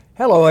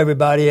Hello,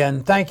 everybody,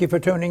 and thank you for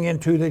tuning in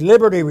to the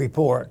Liberty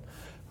Report.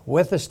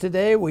 With us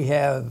today, we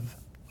have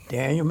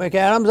Daniel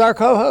McAdams, our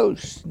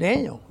co-host.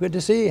 Daniel, good to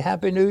see you.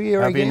 Happy New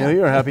Year again. Happy New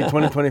Year. Happy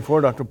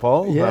 2024, Dr.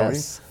 Paul.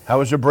 Yes. How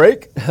was your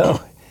break?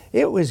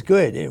 It was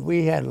good.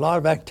 We had a lot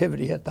of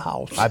activity at the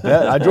house. I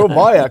bet. I drove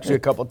by actually a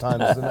couple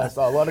times and I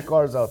saw a lot of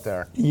cars out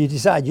there. You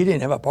decided you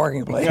didn't have a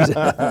parking place.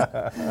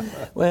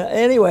 Well,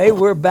 anyway,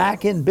 we're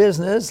back in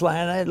business,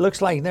 and it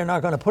looks like they're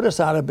not going to put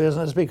us out of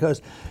business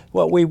because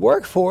what we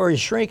work for is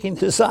shrinking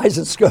the size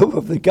and scope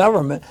of the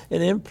government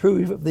and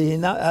improve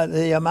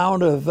the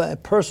amount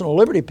of personal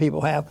liberty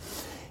people have.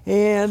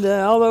 And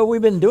although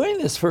we've been doing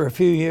this for a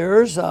few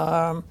years,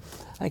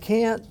 I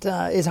can't,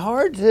 it's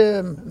hard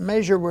to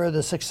measure where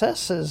the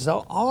successes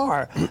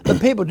are,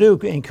 but people do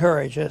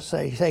encourage us.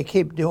 They say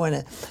keep doing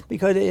it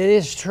because it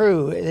is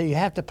true. You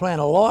have to plant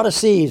a lot of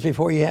seeds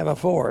before you have a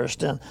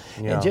forest. And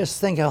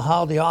just think of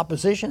how the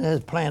opposition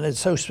has planted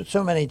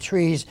so many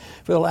trees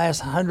for the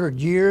last 100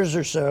 years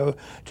or so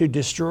to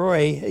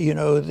destroy,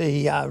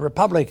 the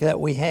republic that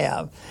we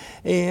have.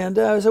 And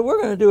so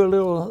we're going to do a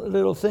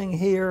little thing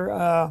here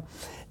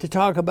to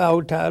talk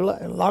about,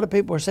 a lot of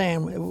people are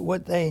saying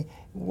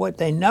what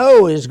they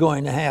know is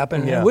going to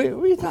happen. Yeah.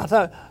 We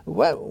thought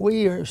what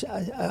we are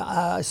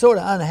sort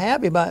of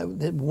unhappy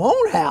about it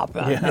won't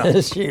happen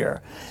this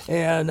year.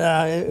 And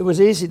it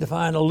was easy to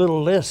find a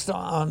little list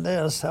on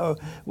this, so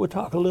we'll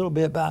talk a little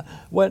bit about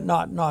what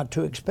not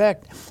to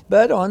expect.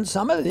 But on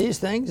some of these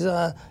things,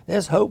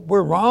 let's hope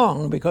we're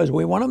wrong because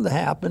we want them to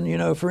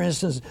happen. For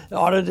instance,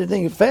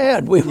 auditing the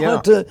Fed, we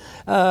want to,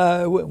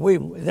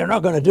 they're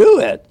not going to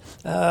do it.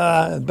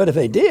 But if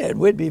they did,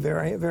 we'd be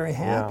very, very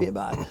happy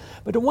about it.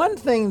 But the one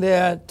thing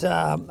that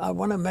I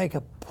want to make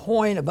a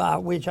point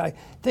about, which I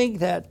think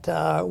that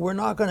we're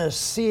not going to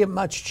see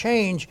much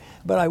change,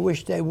 but I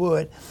wish they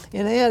would,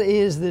 and that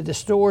is the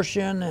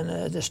distortion and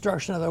the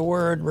destruction of the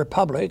word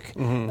republic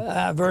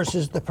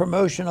versus the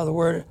promotion of the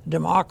word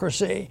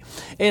democracy.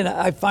 And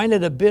I find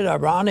it a bit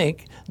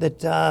ironic that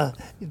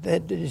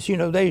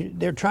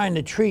they're trying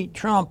to treat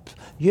Trump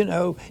in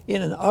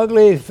an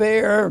ugly,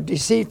 fair,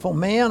 deceitful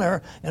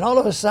manner, and all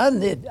of a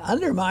sudden it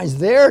undermines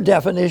their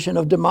definition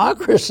of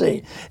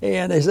democracy.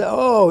 And they say,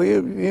 oh,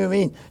 you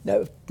mean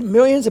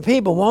millions of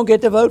people won't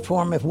get to vote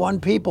for him if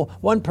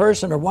one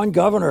person or one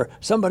governor,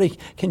 somebody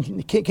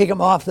can kick him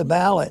off the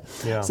ballot.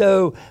 Yeah.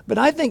 So, but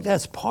I think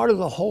that's part of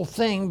the whole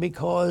thing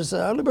because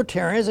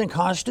libertarians and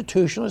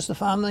constitutionalists, the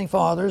founding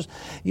fathers,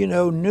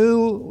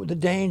 knew the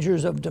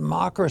dangers of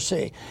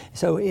democracy.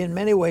 So in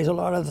many ways, a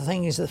lot of the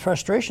things, the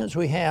frustrations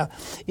we have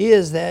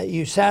is that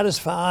you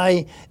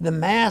satisfy the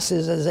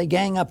masses as they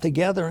gang up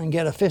together and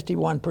get a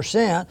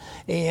 51%.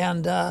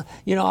 And,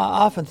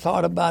 I often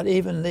thought about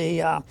even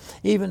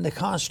the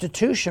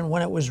Constitution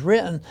when it was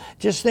written.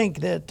 Just think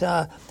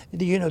that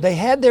they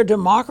had their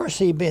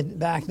democracy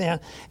back then,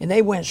 and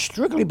they went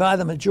strictly by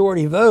the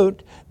majority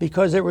vote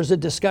because there was a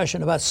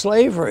discussion about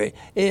slavery.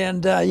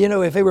 And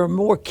if they were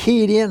more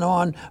keyed in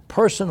on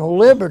personal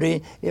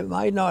liberty, it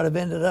might not have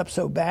ended up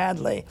so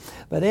badly.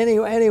 But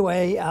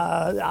anyway,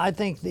 I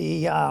think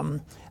this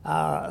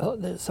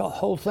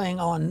whole thing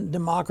on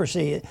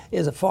democracy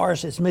is a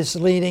farce. It's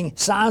misleading.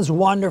 Sounds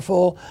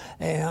wonderful,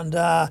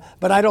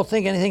 but I don't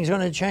think anything's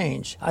going to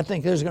change. I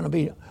think there's going to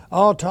be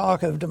all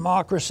talk of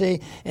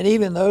democracy, and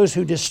even those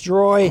who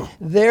destroy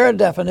their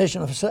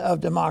definition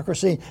of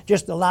democracy,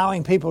 just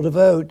allowing people to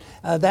vote,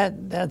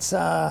 that's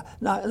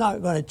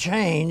not going to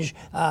change.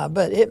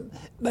 But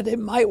it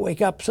might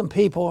wake up some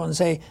people and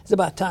say it's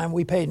about time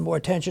we paid more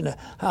attention to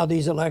how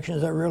these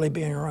elections are really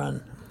being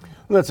run.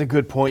 Well, that's a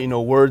good point.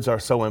 Words are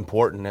so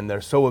important, and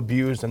they're so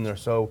abused and they're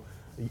so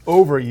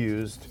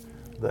overused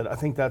that I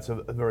think that's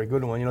a very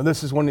good one.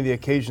 This is one of the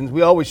occasions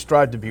we always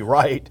strive to be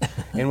right,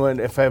 and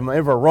if I'm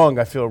ever wrong,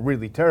 I feel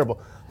really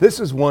terrible. This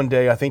is one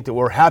day I think that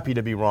we're happy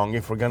to be wrong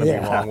if we're going to be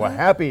wrong. We're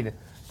happy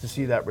to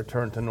see that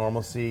return to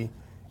normalcy.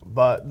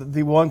 But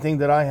the one thing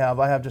that I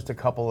have just a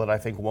couple that I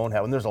think won't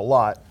happen. There's a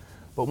lot,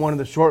 but one of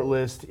the short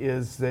list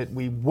is that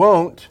we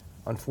won't,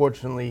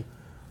 unfortunately,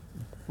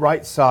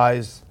 right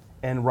size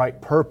and right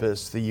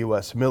purpose the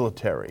U.S.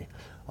 military.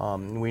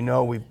 We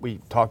know we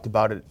talked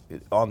about it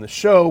on the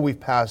show. We've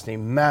passed a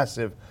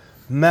massive,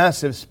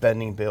 massive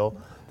spending bill.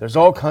 There's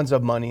all kinds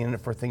of money in it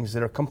for things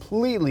that are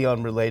completely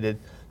unrelated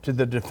to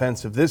the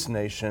defense of this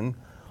nation,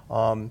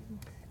 and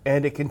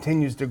it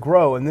continues to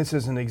grow. And this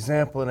is an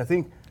example, and I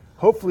think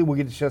hopefully we'll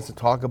get a chance to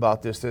talk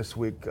about this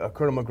week.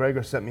 Colonel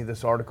McGregor sent me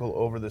this article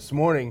over this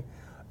morning,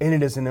 and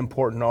it is an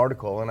important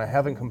article, and I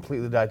haven't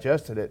completely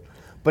digested it.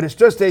 But it's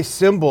just a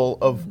symbol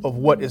of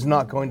what is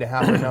not going to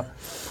happen. Now,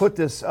 put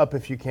this up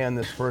if you can,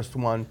 this first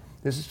one.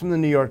 This is from the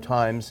New York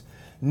Times.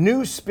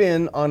 New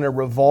spin on a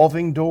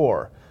revolving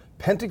door.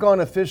 Pentagon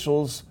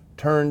officials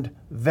turned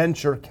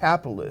venture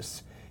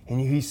capitalists.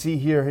 And you see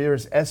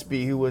here's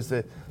Espy, who was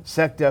the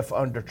SecDef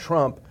under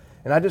Trump.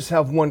 And I just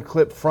have one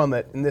clip from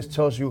it, and this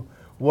tells you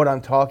what I'm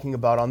talking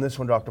about on this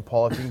one, Dr.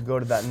 Paul. If you can go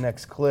to that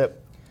next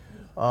clip.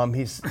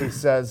 He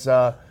says,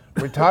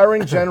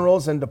 retiring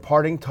generals and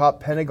departing top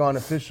Pentagon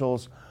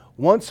officials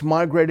once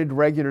migrated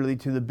regularly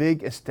to the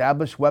big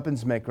established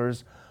weapons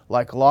makers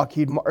like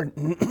Lockheed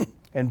Martin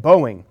and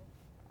Boeing.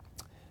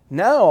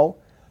 Now,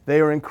 they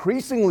are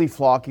increasingly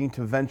flocking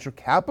to venture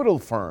capital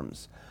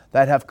firms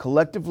that have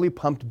collectively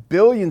pumped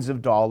billions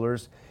of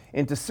dollars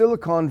into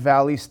Silicon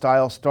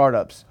Valley-style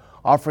startups,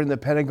 offering the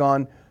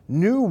Pentagon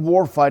new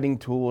warfighting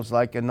tools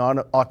like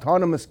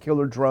autonomous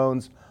killer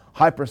drones,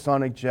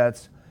 hypersonic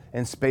jets,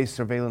 and space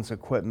surveillance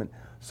equipment.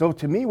 So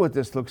to me, what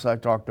this looks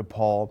like, Dr.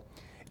 Paul,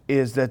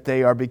 is that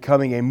they are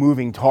becoming a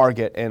moving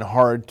target and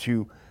hard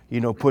to,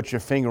 put your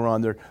finger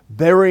on. They're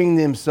burying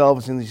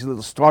themselves in these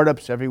little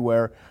startups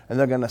everywhere, and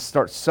they're going to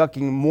start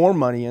sucking more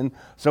money in.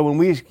 So when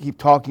we keep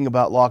talking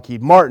about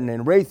Lockheed Martin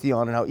and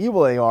Raytheon and how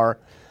evil they are,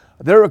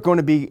 they're going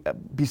to be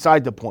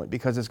beside the point,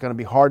 because it's going to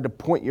be hard to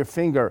point your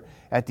finger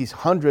at these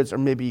hundreds or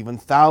maybe even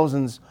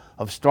thousands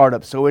of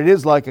startups. So it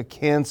is like a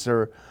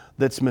cancer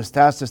that's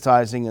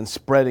metastasizing and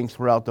spreading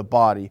throughout the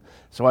body.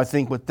 So I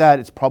think with that,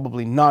 it's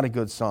probably not a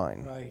good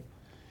sign. Right.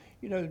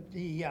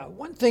 The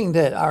one thing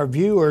that our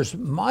viewers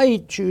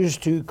might choose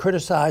to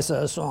criticize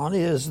us on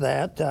is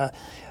that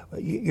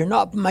you're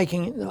not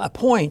making a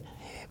point.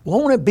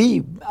 Won't it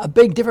be a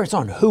big difference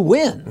on who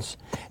wins?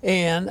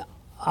 And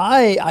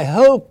I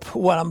hope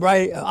I'm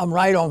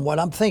right on what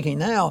I'm thinking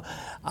now.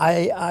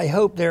 I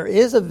hope there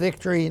is a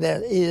victory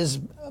that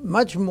is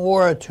much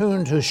more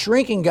attuned to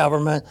shrinking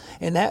government,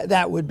 and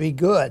that would be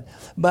good.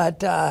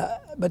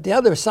 But the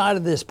other side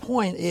of this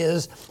point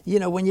is,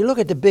 when you look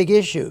at the big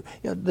issue,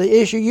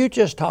 the issue you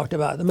just talked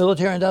about, the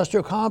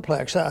military-industrial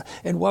complex,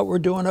 and what we're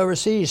doing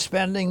overseas,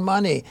 spending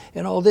money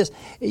and all this,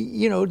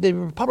 the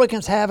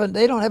Republicans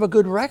they don't have a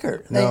good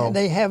record. No.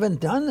 They haven't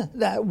done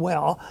that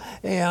well.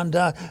 And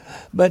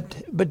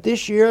but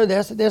this year,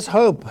 there's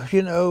hope.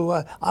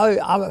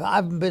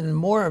 I've been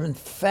more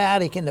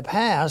emphatic in the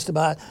past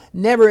about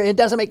it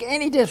doesn't make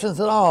any difference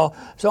at all.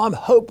 So I'm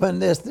hoping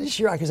this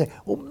year I can say,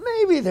 well,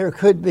 maybe there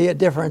could be a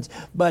difference.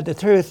 But the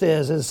truth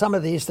is some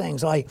of these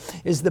things, like,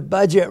 is the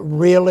budget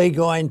really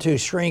going to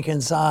shrink in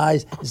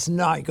size? It's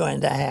not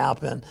going to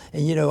happen.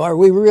 And, are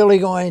we really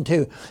going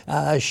to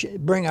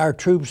bring our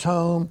troops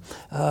home?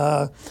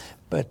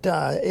 But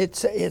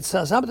it's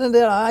something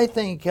that I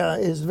think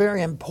is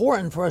very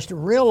important for us to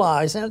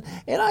realize, and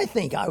I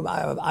think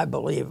I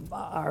believe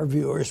our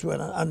viewers would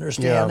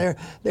understand. Yeah.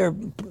 There are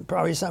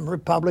probably some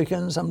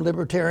Republicans, some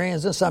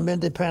Libertarians, and some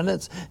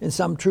Independents, and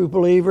some true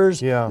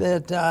believers. Yeah.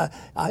 That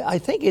I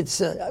think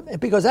it's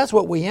because that's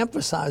what we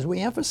emphasize. We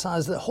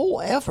emphasize the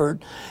whole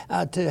effort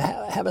to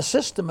have a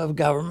system of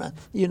government.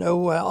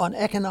 On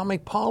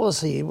economic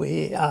policy,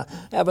 we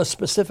have a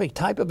specific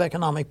type of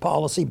economic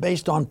policy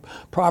based on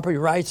property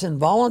rights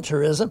and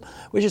voluntarism,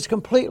 which is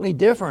completely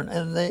different,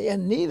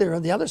 and neither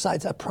of the other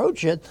sides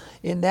approach it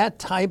in that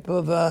type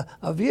of a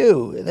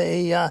view.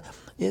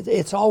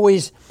 It's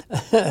always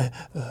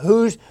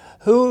which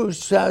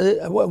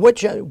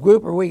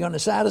group are we going to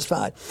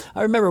satisfy?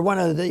 I remember one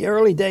of the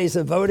early days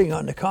of voting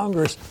on the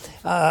Congress.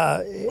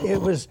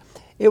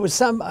 It was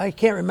some, I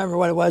can't remember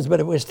what it was, but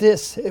it was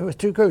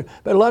two groups.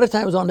 But a lot of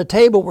times on the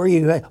table where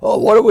you say,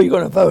 what are we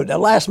going to vote? The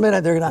last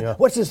minute they're going to,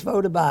 what's this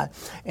vote about?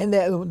 And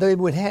they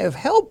would have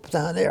help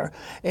down there,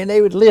 and they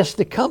would list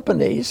the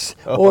companies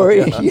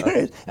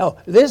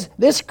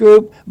this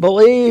group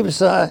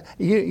believes,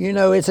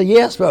 it's a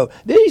yes vote.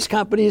 These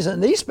companies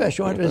and these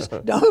special interests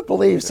don't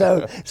believe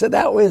so. So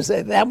that was,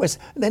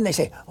 then they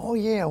say, oh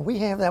yeah, we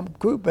have that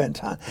group in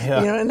time.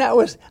 Yeah. And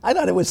I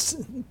thought it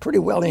was pretty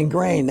well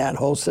ingrained, that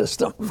whole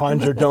system. Find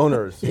your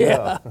donors.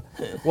 Yeah.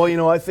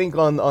 Well, I think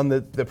on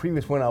the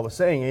previous one I was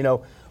saying,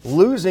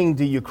 losing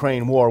the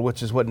Ukraine war,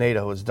 which is what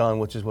NATO has done,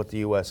 which is what the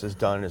U.S. has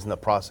done, is in the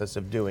process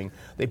of doing.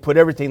 They put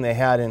everything they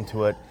had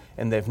into it,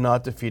 and they've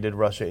not defeated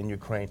Russia in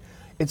Ukraine.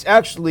 It's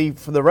actually,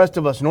 for the rest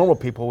of us normal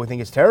people, we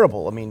think it's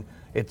terrible. I mean,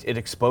 it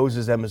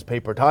exposes them as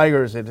paper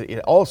tigers,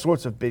 all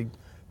sorts of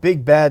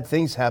big bad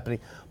things happening.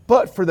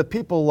 But for the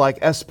people like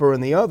Esper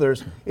and the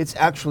others, it's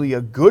actually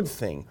a good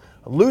thing.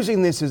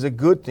 Losing this is a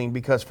good thing,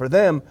 because for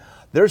them,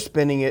 they're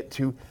spending it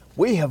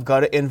we have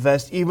got to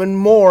invest even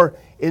more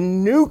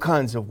in new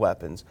kinds of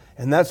weapons.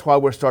 And that's why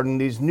we're starting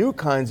these new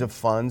kinds of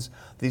funds,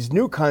 these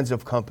new kinds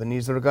of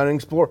companies that are going to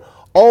explore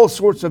all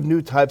sorts of new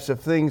types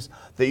of things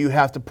that you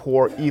have to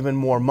pour even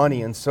more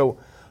money in. So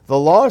the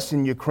loss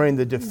in Ukraine,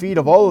 the defeat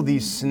of all of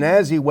these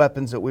snazzy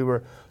weapons that we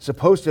were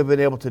supposed to have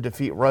been able to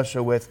defeat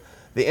Russia with,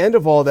 the end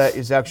of all that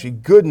is actually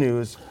good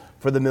news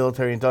for the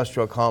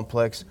military-industrial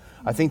complex.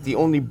 I think the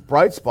only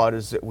bright spot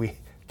is that we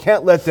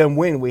can't let them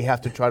win. We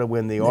have to try to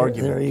win the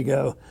argument. There you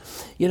go.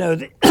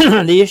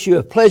 The issue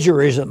of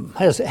plagiarism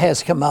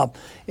has come up,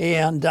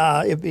 and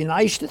it'd be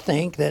nice to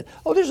think that,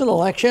 there's an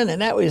election,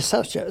 and that was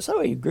so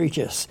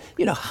egregious.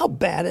 How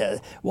bad it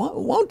is.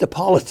 Won't the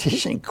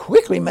politician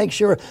quickly make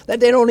sure that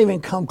they don't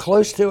even come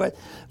close to it?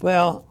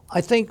 Well,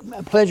 I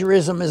think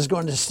plagiarism is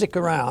going to stick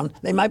around.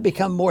 They might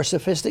become more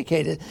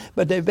sophisticated,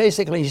 but they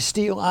basically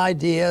steal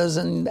ideas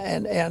and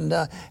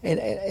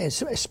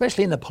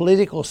especially in the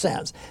political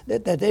sense,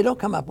 that they don't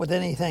come up with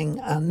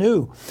anything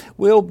new.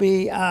 But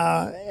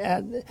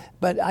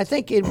I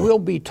think it will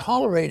be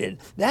tolerated.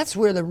 That's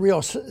where the real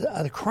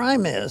the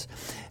crime is.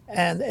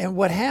 And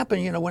what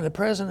happened, when the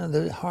president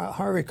of the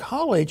Harvard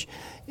College,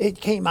 it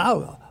came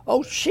out,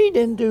 she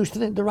didn't do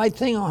the right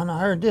thing on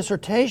her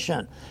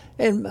dissertation.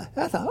 And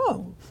I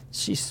thought,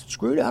 she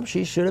screwed up.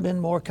 She should have been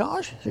more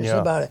cautious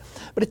about it.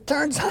 But it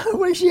turns out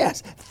she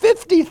has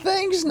 50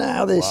 things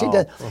now that she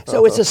does.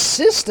 So it's a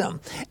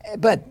system.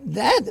 But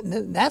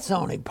that's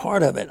only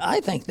part of it. I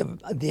think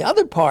the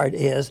other part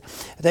is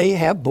they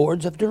have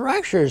boards of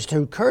directors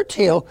to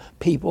curtail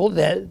people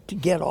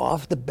that get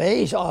off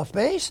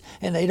base,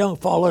 and they don't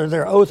follow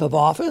their oath of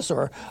office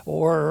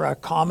or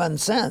common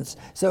sense.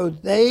 So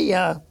they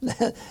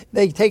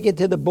they take it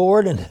to the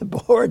board, and the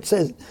board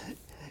says,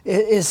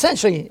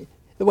 essentially,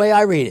 the way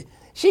I read it,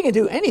 she can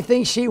do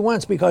anything she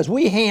wants because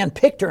we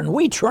handpicked her and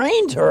we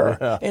trained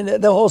her in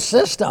the whole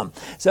system.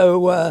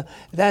 So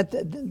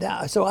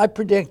so I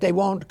predict they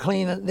won't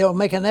clean it. They'll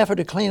make an effort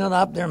to clean it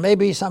up. There may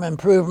be some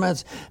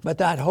improvements, but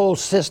that whole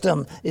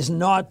system is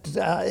not.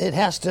 It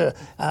has to,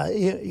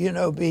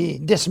 be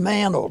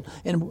dismantled,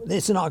 and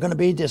it's not going to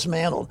be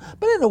dismantled.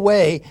 But in a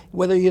way,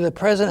 whether you're the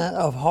president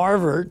of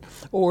Harvard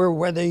or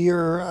whether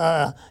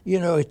you're,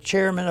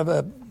 chairman of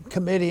a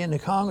committee in the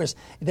Congress,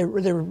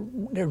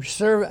 they're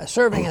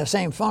serving the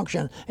same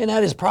function, and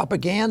that is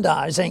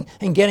propagandizing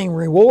and getting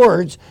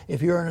rewards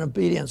if you're an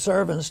obedient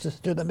servant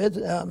to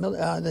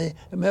the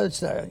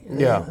military.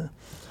 Yeah.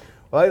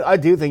 Well, I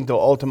do think, though,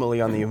 ultimately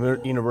on the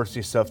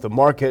university stuff, the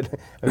market,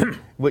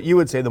 what you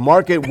would say, the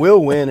market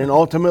will win and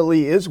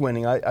ultimately is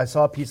winning. I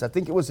saw a piece, I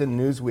think it was in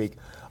Newsweek,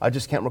 I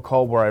just can't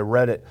recall where I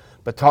read it,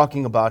 but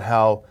talking about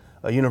how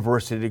a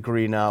university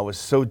degree now is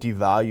so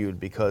devalued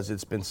because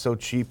it's been so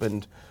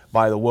cheapened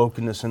by the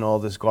wokeness and all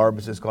this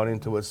garbage that's gone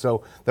into it.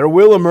 So there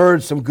will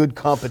emerge some good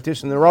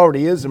competition. There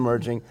already is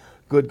emerging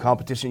good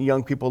competition,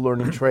 young people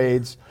learning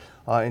trades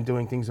and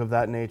doing things of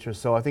that nature.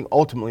 So I think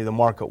ultimately the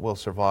market will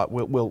survive,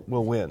 will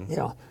win.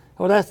 Yeah,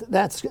 well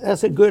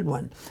that's a good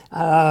one.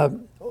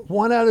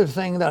 One other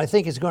thing that I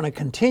think is going to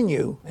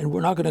continue, and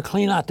we're not going to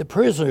clean out the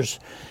prisoners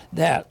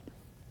that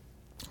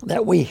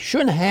we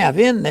shouldn't have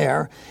in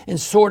there and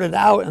sort it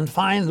out and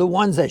find the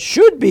ones that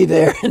should be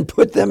there and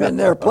put them in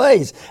their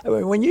place. I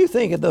mean, when you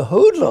think of the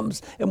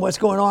hoodlums and what's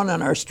going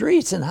on our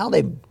streets and how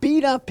they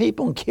beat up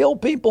people and kill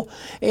people,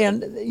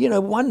 and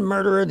one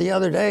murderer the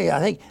other day,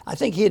 I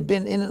think he had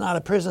been in and out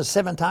of prison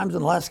 7 times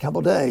in the last couple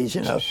of days,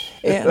 and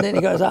then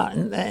he goes out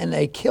and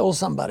they kill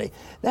somebody.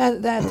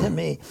 That to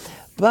me,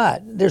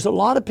 but there's a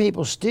lot of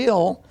people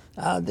still.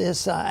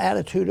 This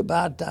attitude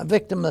about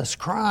victimless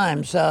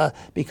crimes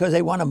because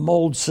they want to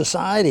mold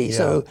society. Yeah.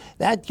 So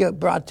that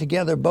brought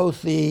together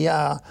both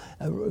the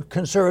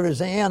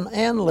conservatives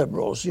and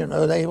liberals.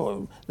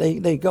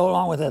 They go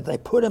along with it. They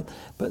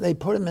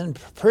put them in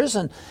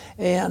prison,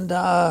 and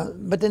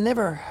but they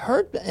never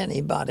hurt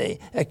anybody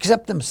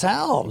except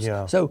themselves.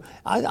 Yeah. So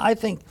I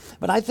think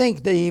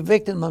the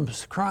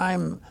victimless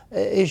crime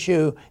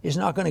issue is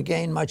not going to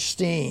gain much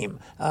steam.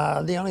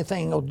 The only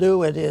thing that'll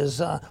do it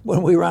is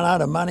when we run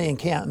out of money and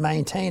can't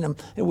maintain them,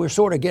 and we're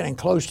sort of getting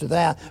close to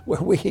that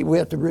where we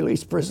have to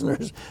release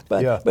prisoners.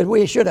 But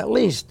we should at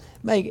least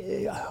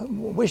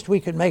wished we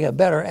could make a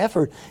better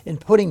effort in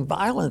putting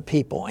violent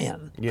people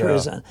in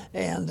prison.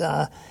 And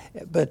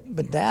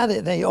but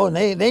that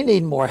they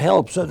need more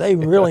help, so they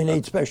really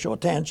need special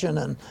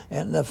attention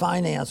and the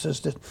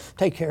finances to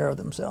take care of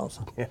themselves.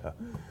 Yeah.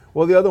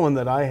 Well, the other one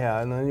that I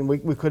had, and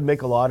we could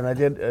make a lot, and I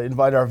did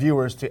invite our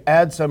viewers to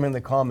add some in the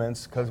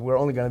comments because we're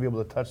only going to be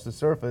able to touch the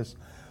surface.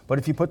 But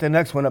if you put the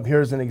next one up,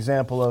 here's an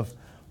example of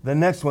the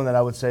next one that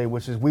I would say,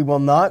 which is we will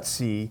not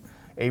see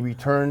a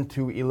return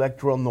to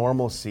electoral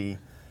normalcy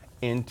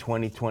in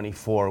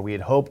 2024. We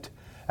had hoped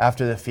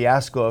after the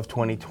fiasco of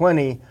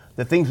 2020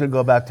 that things would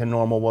go back to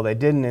normal. Well, they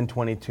didn't in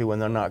 22,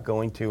 and they're not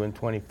going to in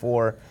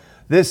 24.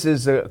 This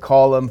is a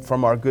column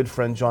from our good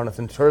friend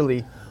Jonathan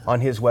Turley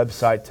on his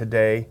website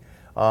today.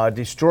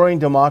 Destroying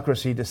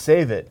democracy to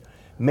save it.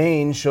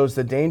 Maine shows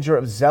the danger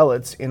of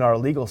zealots in our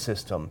legal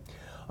system.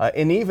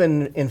 And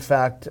even, in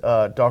fact,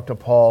 Dr.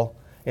 Paul,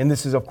 and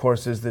this is, of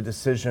course, is the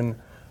decision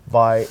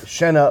by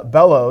Shenna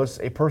Bellows,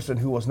 a person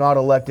who was not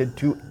elected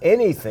to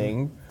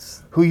anything,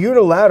 who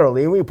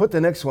unilaterally, and we put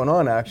the next one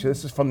on, actually,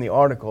 this is from the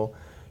article,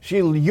 she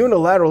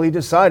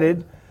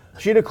unilaterally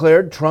she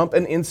declared Trump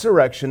an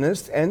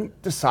insurrectionist and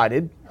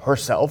decided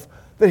herself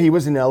that he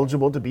was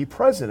ineligible to be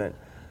president.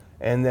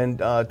 And then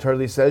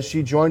Turley says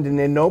she joined an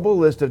ignoble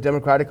list of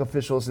Democratic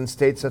officials in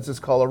states such as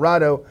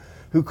Colorado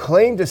who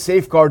claim to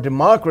safeguard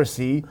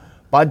democracy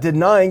by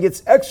denying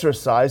its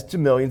exercise to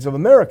millions of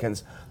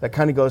Americans. That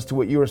kind of goes to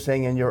what you were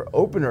saying in your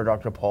opener,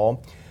 Dr.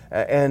 Paul.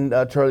 And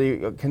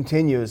Turley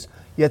continues,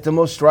 yet the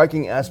most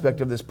striking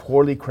aspect of this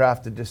poorly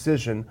crafted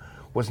decision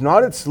was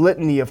not its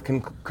litany of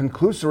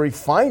conclusory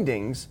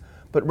findings,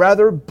 but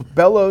rather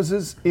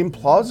Bellows'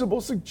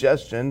 implausible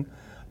suggestion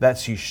that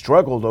she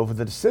struggled over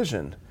the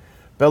decision.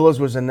 Bellows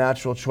was a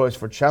natural choice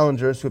for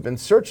challengers who have been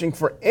searching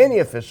for any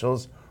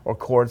officials or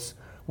courts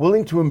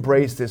willing to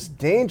embrace this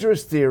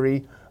dangerous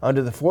theory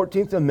under the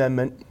 14th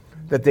Amendment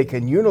that they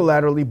can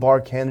unilaterally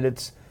bar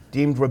candidates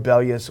deemed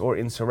rebellious or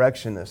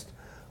insurrectionist.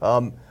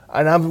 And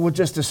I would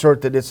just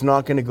assert that it's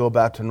not going to go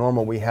back to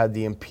normal. We had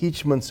the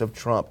impeachments of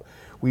Trump.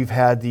 We've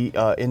had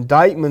the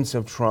indictments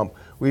of Trump.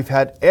 We've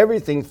had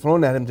everything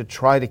thrown at him to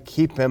try to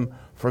keep him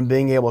from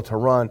being able to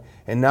run.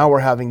 And now we're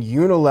having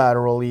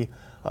unilaterally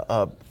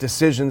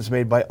decisions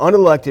made by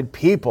unelected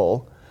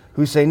people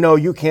who say, no,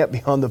 you can't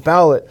be on the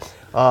ballot.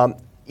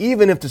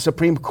 Even if the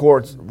Supreme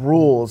Court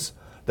rules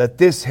that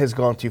this has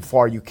gone too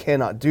far, you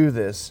cannot do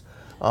this,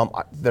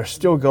 they're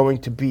still going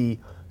to be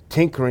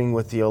tinkering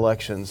with the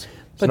elections.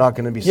 It's not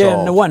going to be solved. Yeah,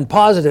 and the one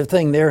positive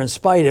thing there, in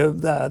spite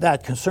of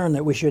that concern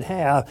that we should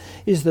have,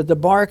 is that the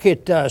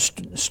market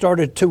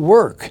started to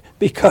work,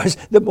 because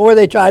the more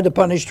they tried to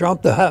punish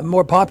Trump, the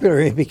more popular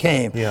he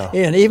became. Yeah.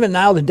 And even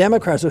now the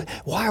Democrats are,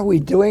 why are we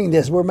doing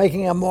this? We're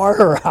making a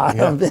martyr out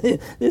of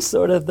this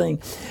sort of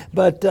thing.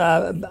 But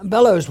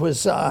Bellows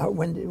was,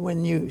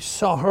 when you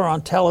saw her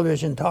on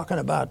television talking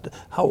about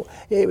how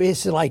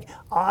it's like,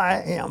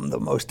 I am the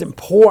most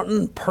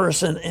important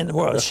person in the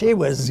world. She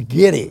was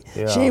giddy.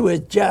 Yeah. She was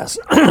just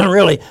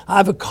really,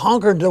 I've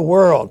conquered the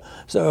world.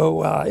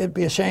 So it'd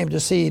be a shame to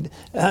see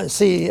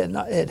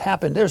it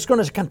happen. There's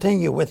going to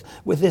continue with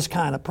this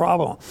kind of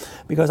problem,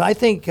 because I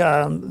think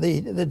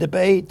the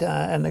debate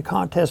and the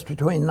contest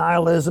between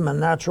nihilism and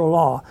natural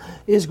law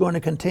is going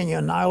to continue.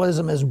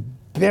 Nihilism is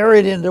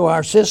buried into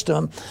our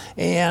system,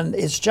 and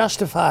it's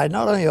justified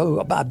not only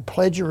about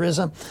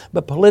plagiarism,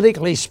 but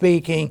politically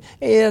speaking.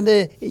 And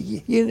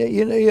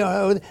you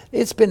know,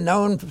 it's been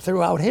known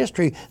throughout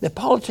history that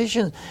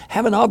politicians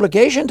have an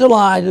obligation to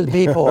lie to the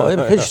people. It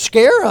could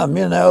scare them,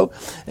 you know,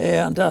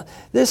 and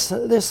this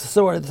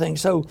sort of thing.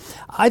 So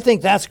I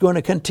think that's going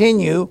to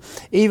continue,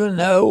 even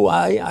though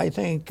I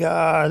think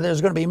there's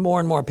going to be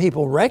more and more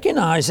people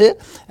recognize it.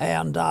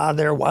 And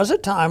there was a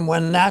time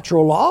when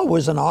natural law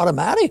was an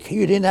automatic.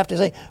 You didn't have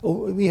to say,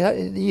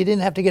 you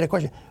didn't have to get a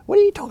question. What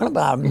are you talking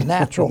about,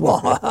 natural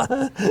law?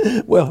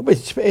 Well,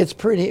 it's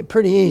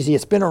pretty easy.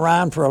 It's been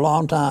around for a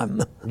long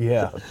time.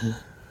 Yeah.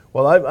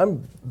 Well,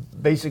 I'm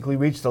basically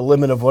reached the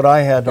limit of what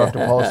I had,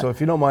 Dr. Paul. So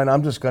if you don't mind,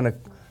 I'm just going to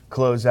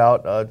close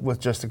out with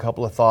just a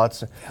couple of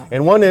thoughts.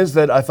 And one is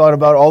that I thought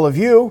about all of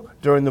you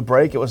during the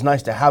break. It was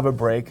nice to have a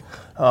break,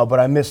 but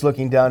I miss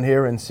looking down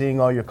here and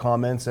seeing all your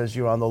comments as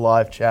you're on the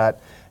live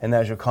chat and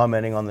as you're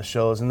commenting on the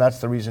shows. And that's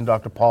the reason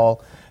Dr.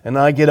 Paul and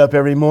I get up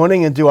every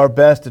morning and do our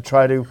best to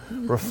try to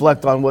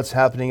reflect on what's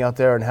happening out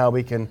there and how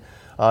we can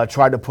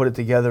try to put it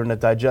together in a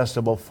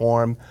digestible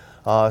form.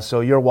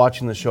 So you're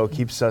watching the show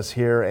keeps us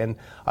here, and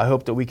I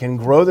hope that we can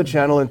grow the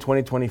channel in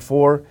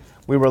 2024.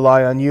 We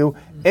rely on you,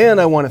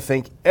 and I want to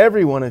thank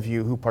every one of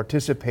you who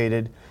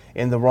participated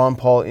in the Ron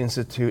Paul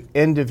Institute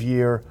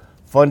end-of-year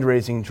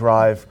fundraising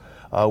drive.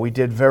 We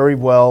did very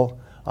well.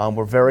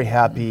 We're very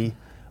happy.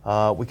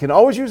 We can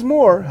always use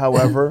more,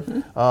 however,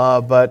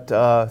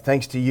 but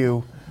thanks to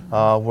you,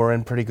 we're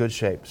in pretty good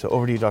shape. So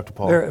over to you, Dr.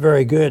 Paul. Very,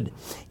 very good.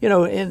 You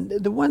know, and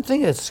the one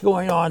thing that's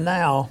going on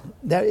now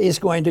that is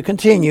going to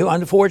continue,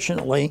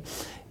 unfortunately,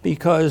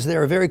 because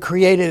they're very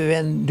creative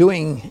in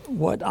doing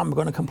what I'm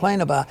going to complain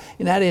about,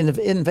 and that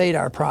invade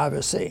our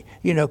privacy,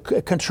 you know,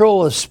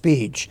 control of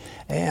speech.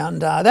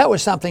 And that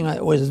was something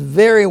that was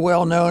very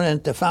well known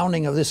at the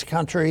founding of this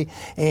country,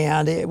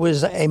 and it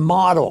was a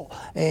model.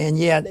 And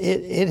yet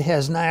it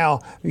has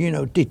now, you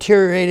know,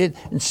 deteriorated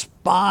and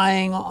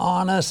spying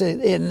on us,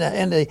 and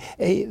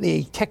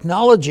the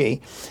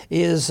technology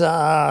is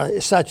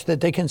such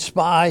that they can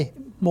spy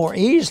more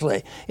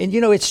easily. And you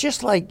know, it's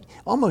just like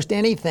almost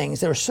anything.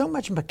 There are so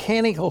much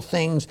mechanical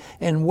things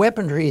and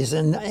weaponries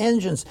and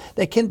engines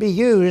that can be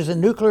used,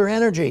 and nuclear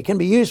energy can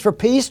be used for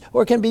peace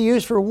or can be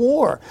used for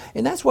war.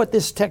 And that's what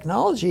this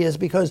technology is,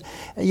 because,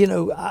 you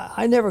know,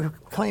 I never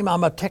claim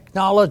I'm a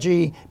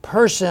technology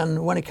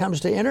person when it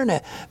comes to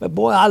internet, but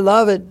boy, I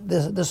love it,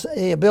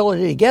 the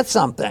ability to get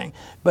something.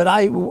 But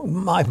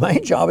my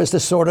main job is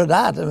to sort it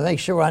out, to make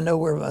sure I know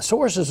where my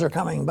sources are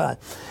coming by.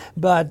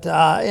 But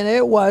and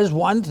it was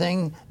one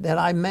thing that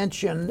I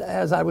mentioned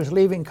as I was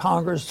leaving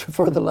Congress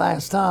for the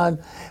last time,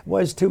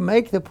 was to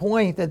make the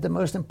point that the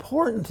most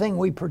important thing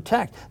we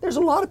protect. There's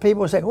a lot of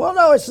people who say, well,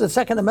 no, it's the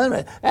Second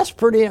Amendment. That's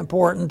pretty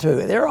important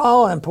too. They're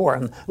all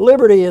important.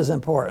 Liberty is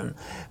important.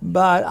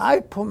 But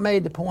I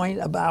made the point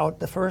about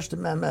the First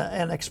Amendment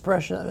and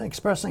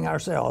expressing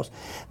ourselves,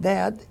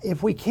 that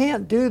if we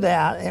can't do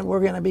that and we're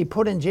going to be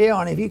put in jail jail.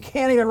 And if you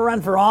can't even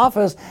run for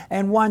office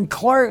and one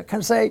clerk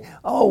can say,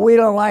 oh, we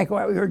don't like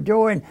what you're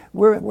doing,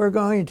 we're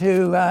going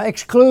to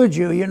exclude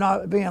you, you're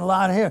not being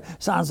allowed here,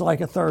 sounds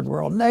like a third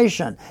world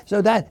nation.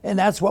 So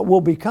that's what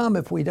we'll become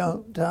if we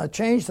don't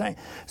change things.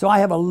 So I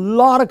have a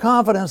lot of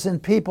confidence in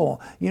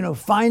people,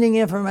 finding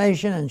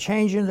information and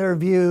changing their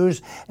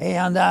views.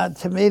 And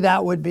to me,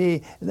 that would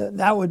be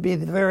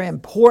the very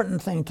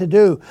important thing to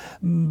do.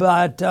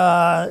 But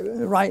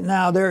right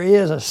now, there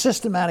is a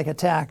systematic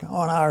attack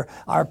on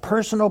our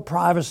personal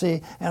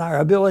privacy and our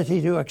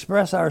ability to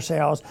express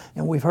ourselves.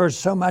 And we've heard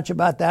so much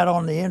about that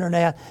on the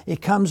internet.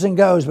 It comes and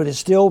goes, but it's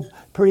still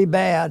pretty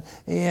bad.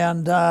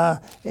 And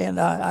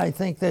I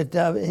think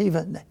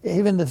that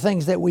even the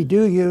things that we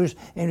do use,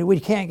 and we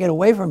can't get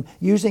away from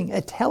using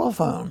a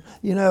telephone,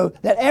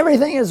 that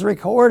everything is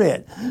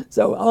recorded.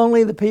 So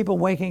only the people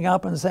waking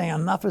up and saying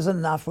enough is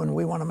enough when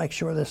we want to make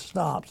sure this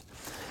stops.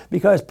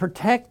 Because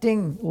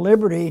protecting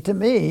liberty, to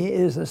me,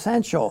 is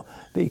essential,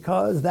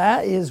 because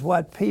that is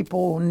what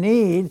people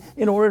need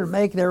in order to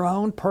make their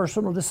own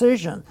personal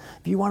decision.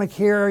 If you want to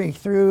carry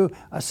through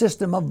a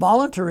system of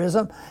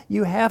voluntarism,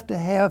 you have to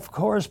have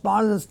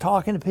correspondence,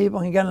 talking to people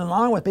and getting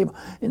along with people,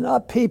 and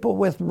not people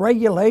with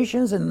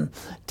regulations and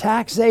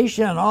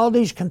taxation and all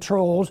these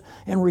controls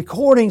and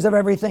recordings of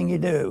everything you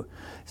do.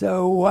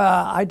 So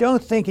I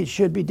don't think it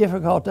should be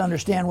difficult to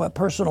understand what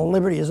personal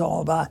liberty is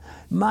all about.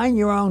 Mind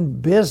your own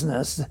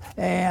business,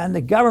 and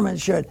the government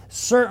should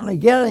certainly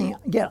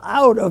get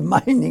out of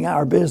minding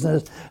our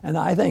business, and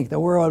I think the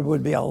world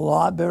would be a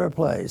lot better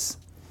place.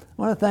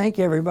 I want to thank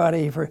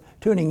everybody for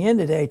tuning in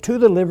today to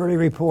the Liberty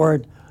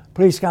Report.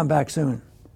 Please come back soon.